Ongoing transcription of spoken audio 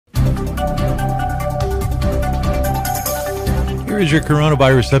is your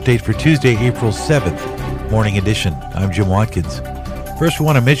coronavirus update for Tuesday, April 7th, morning edition. I'm Jim Watkins. First, we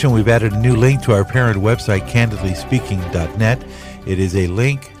want to mention we've added a new link to our parent website, candidlyspeaking.net. It is a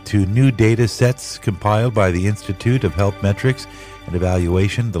link to new data sets compiled by the Institute of Health Metrics and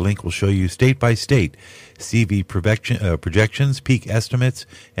Evaluation. The link will show you state by state CV projections, peak estimates,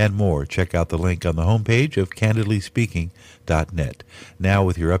 and more. Check out the link on the homepage of candidlyspeaking.net. Now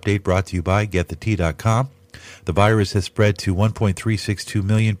with your update brought to you by GetTheT.com. The virus has spread to 1.362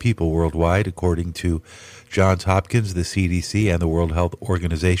 million people worldwide, according to Johns Hopkins, the CDC, and the World Health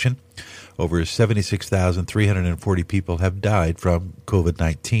Organization. Over 76,340 people have died from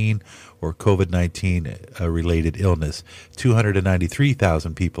COVID-19 or COVID-19 related illness.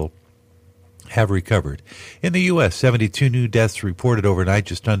 293,000 people have recovered. In the U.S., 72 new deaths reported overnight,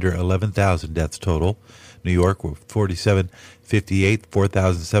 just under 11,000 deaths total. New York,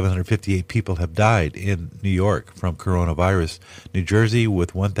 4,758 people have died in New York from coronavirus. New Jersey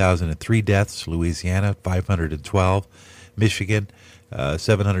with 1,003 deaths. Louisiana, 512. Michigan,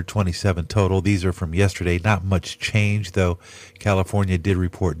 727 total. These are from yesterday. Not much change, though. California did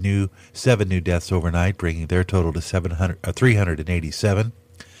report 7 new deaths overnight, bringing their total to 387.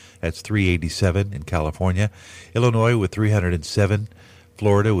 That's 387 in California. Illinois with 307.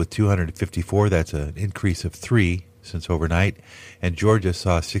 Florida with 254. That's an increase of 3 since overnight. And Georgia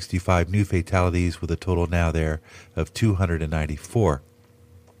saw 65 new fatalities with a total now there of 294.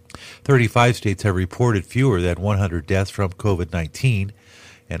 35 states have reported fewer than 100 deaths from COVID-19.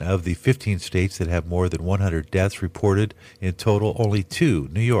 And of the 15 states that have more than 100 deaths reported in total, only 2,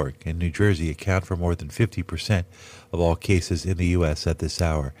 New York and New Jersey, account for more than 50% of all cases in the U.S. at this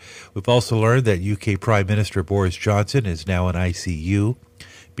hour. We've also learned that UK Prime Minister Boris Johnson is now in ICU,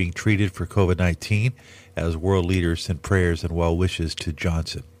 being treated for COVID-19, as world leaders send prayers and well wishes to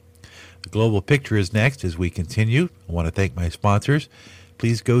Johnson. The global picture is next as we continue. I want to thank my sponsors.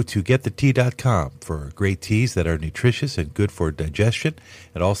 Please go to GetTheT.com for great teas that are nutritious and good for digestion.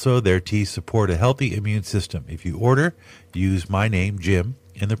 And also, their teas support a healthy immune system. If you order, use my name, Jim,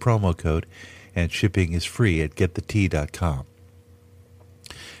 in the promo code, and shipping is free at GetTheT.com.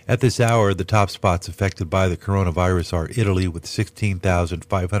 At this hour, the top spots affected by the coronavirus are Italy with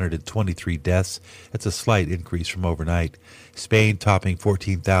 16,523 deaths. That's a slight increase from overnight. Spain topping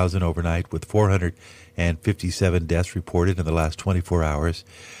 14,000 overnight with 457 deaths reported in the last 24 hours.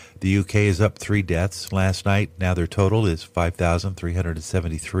 The UK is up 3 deaths last night. Now their total is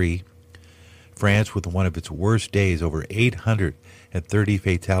 5,373. France with one of its worst days, over 830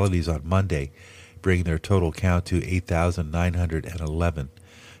 fatalities on Monday, bringing their total count to 8,911.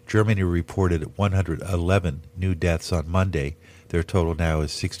 Germany reported 111 new deaths on Monday. Their total now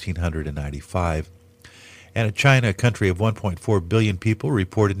is 1,695. And China, a country of 1.4 billion people,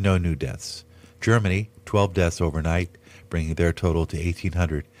 reported no new deaths. Germany, 12 deaths overnight, bringing their total to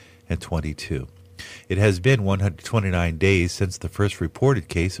 1,822. It has been 129 days since the first reported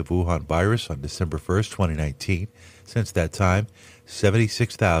case of Wuhan virus on December 1st, 2019. Since that time,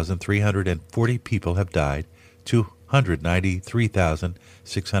 76,340 people have died.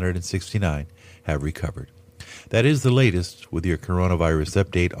 293,669 have recovered. That is the latest with your coronavirus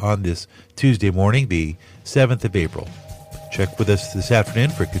update on this Tuesday morning, the 7th of April. Check with us this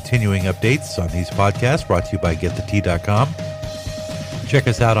afternoon for continuing updates on these podcasts brought to you by GetTheT.com. Check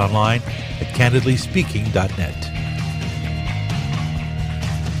us out online at candidlyspeaking.net.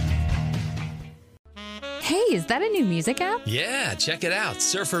 Hey, is that a new music app? Yeah, check it out.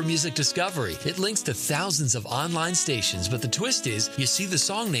 Surfer Music Discovery. It links to thousands of online stations, but the twist is you see the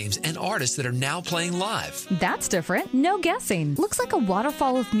song names and artists that are now playing live. That's different. No guessing. Looks like a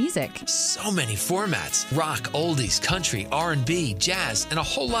waterfall of music. So many formats. Rock, oldies, country, R&B, jazz, and a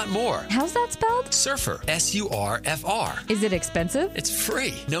whole lot more. How's that spelled? Surfer. S-U-R-F-R. Is it expensive? It's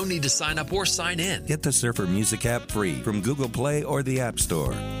free. No need to sign up or sign in. Get the Surfer Music app free from Google Play or the App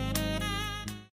Store.